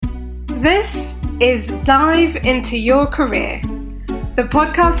This is Dive Into Your Career, the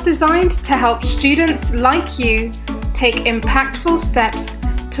podcast designed to help students like you take impactful steps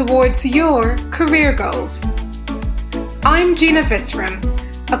towards your career goals. I'm Gina Visram,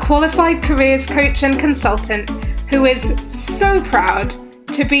 a qualified careers coach and consultant who is so proud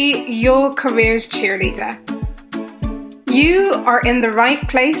to be your careers cheerleader. You are in the right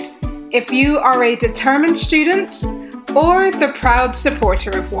place if you are a determined student or the proud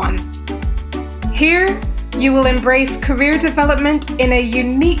supporter of one. Here, you will embrace career development in a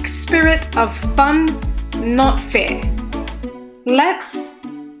unique spirit of fun, not fear. Let's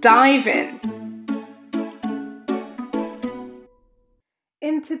dive in.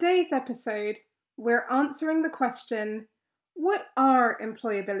 In today's episode, we're answering the question, what are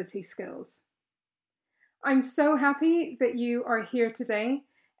employability skills? I'm so happy that you are here today,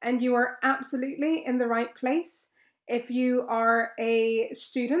 and you are absolutely in the right place if you are a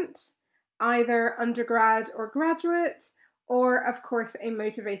student, either undergrad or graduate, or of course a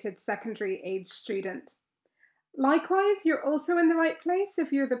motivated secondary age student. Likewise, you're also in the right place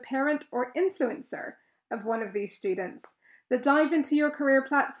if you're the parent or influencer of one of these students. The Dive Into Your Career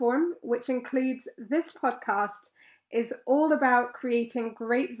platform, which includes this podcast, is all about creating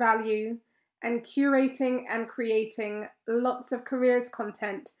great value and curating and creating lots of careers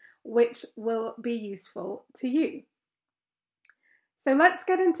content which will be useful to you. So let's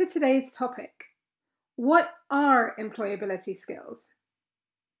get into today's topic. What are employability skills?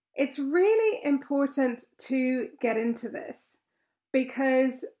 It's really important to get into this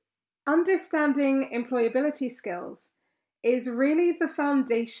because understanding employability skills is really the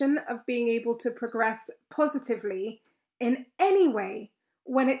foundation of being able to progress positively in any way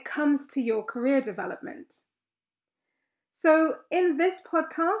when it comes to your career development. So in this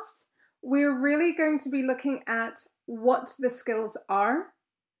podcast, we're really going to be looking at what the skills are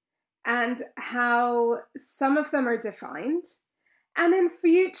and how some of them are defined. And in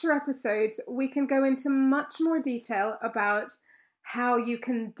future episodes, we can go into much more detail about how you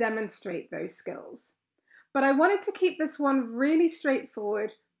can demonstrate those skills. But I wanted to keep this one really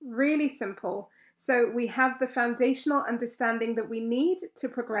straightforward, really simple, so we have the foundational understanding that we need to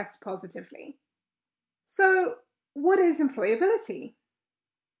progress positively. So, what is employability?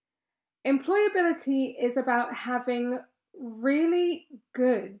 Employability is about having really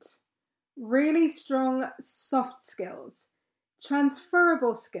good, really strong soft skills,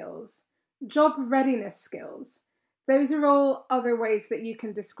 transferable skills, job readiness skills. Those are all other ways that you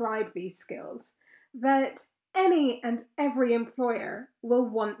can describe these skills that any and every employer will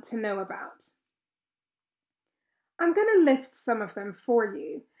want to know about. I'm going to list some of them for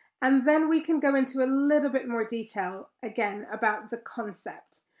you, and then we can go into a little bit more detail again about the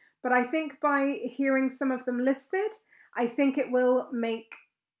concept. But I think by hearing some of them listed, I think it will make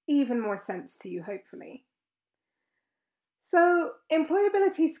even more sense to you, hopefully. So,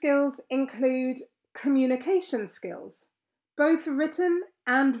 employability skills include communication skills, both written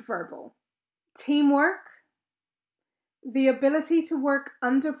and verbal, teamwork, the ability to work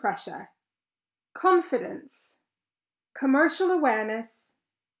under pressure, confidence, commercial awareness,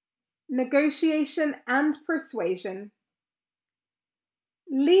 negotiation and persuasion,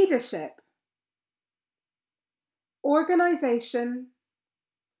 leadership, organization,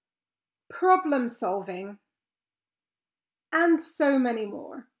 problem solving, and so many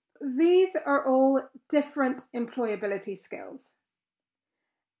more. These are all different employability skills.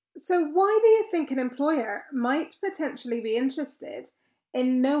 So why do you think an employer might potentially be interested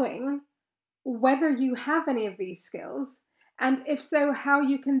in knowing whether you have any of these skills, and if so, how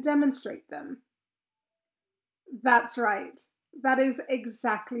you can demonstrate them? That's right. That is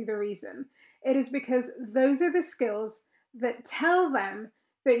exactly the reason. It is because those are the skills that tell them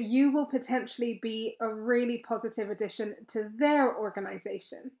that you will potentially be a really positive addition to their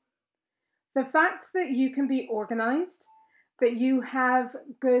organization. The fact that you can be organized, that you have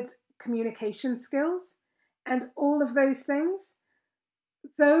good communication skills, and all of those things,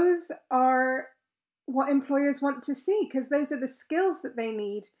 those are what employers want to see because those are the skills that they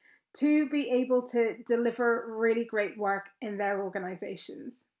need to be able to deliver really great work in their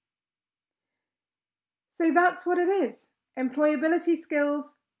organizations. So that's what it is. Employability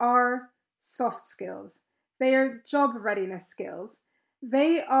skills are soft skills. They are job readiness skills.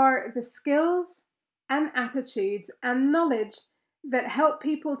 They are the skills and attitudes and knowledge that help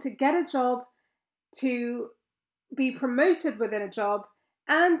people to get a job, to be promoted within a job,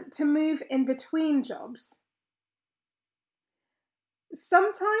 and to move in between jobs.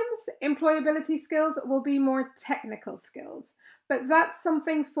 Sometimes employability skills will be more technical skills, but that's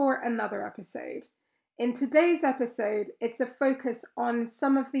something for another episode. In today's episode, it's a focus on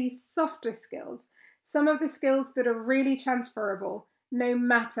some of the softer skills, some of the skills that are really transferable no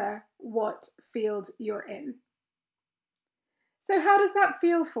matter what field you're in. So how does that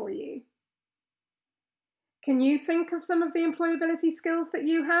feel for you? Can you think of some of the employability skills that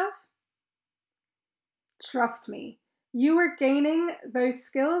you have? Trust me, you are gaining those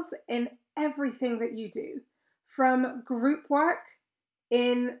skills in everything that you do, from group work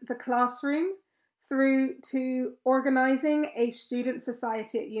in the classroom through to organising a student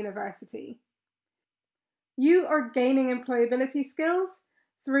society at university. You are gaining employability skills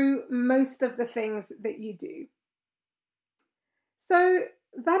through most of the things that you do. So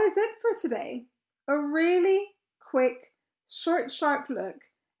that is it for today. A really quick, short, sharp look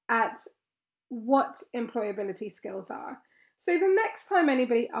at what employability skills are. So the next time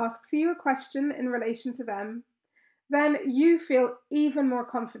anybody asks you a question in relation to them, then you feel even more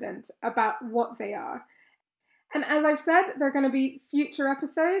confident about what they are. And as I've said, there are going to be future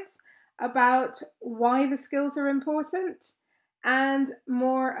episodes about why the skills are important and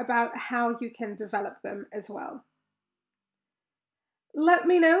more about how you can develop them as well. Let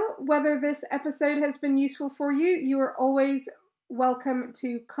me know whether this episode has been useful for you. You are always welcome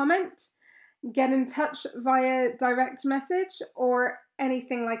to comment, get in touch via direct message or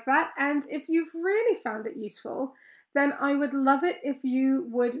anything like that. And if you've really found it useful, then I would love it if you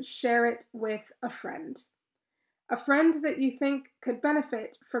would share it with a friend that you think could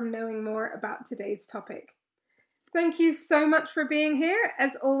benefit from knowing more about today's topic. Thank you so much for being here.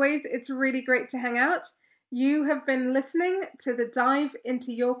 As always, it's really great to hang out. You have been listening to the Dive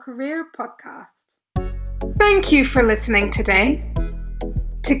Into Your Career podcast. Thank you for listening today.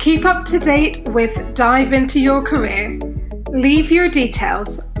 To keep up to date with Dive Into Your Career, leave your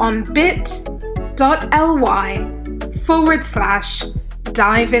details on bit.ly/dive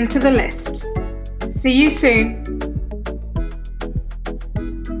into the list. See you soon.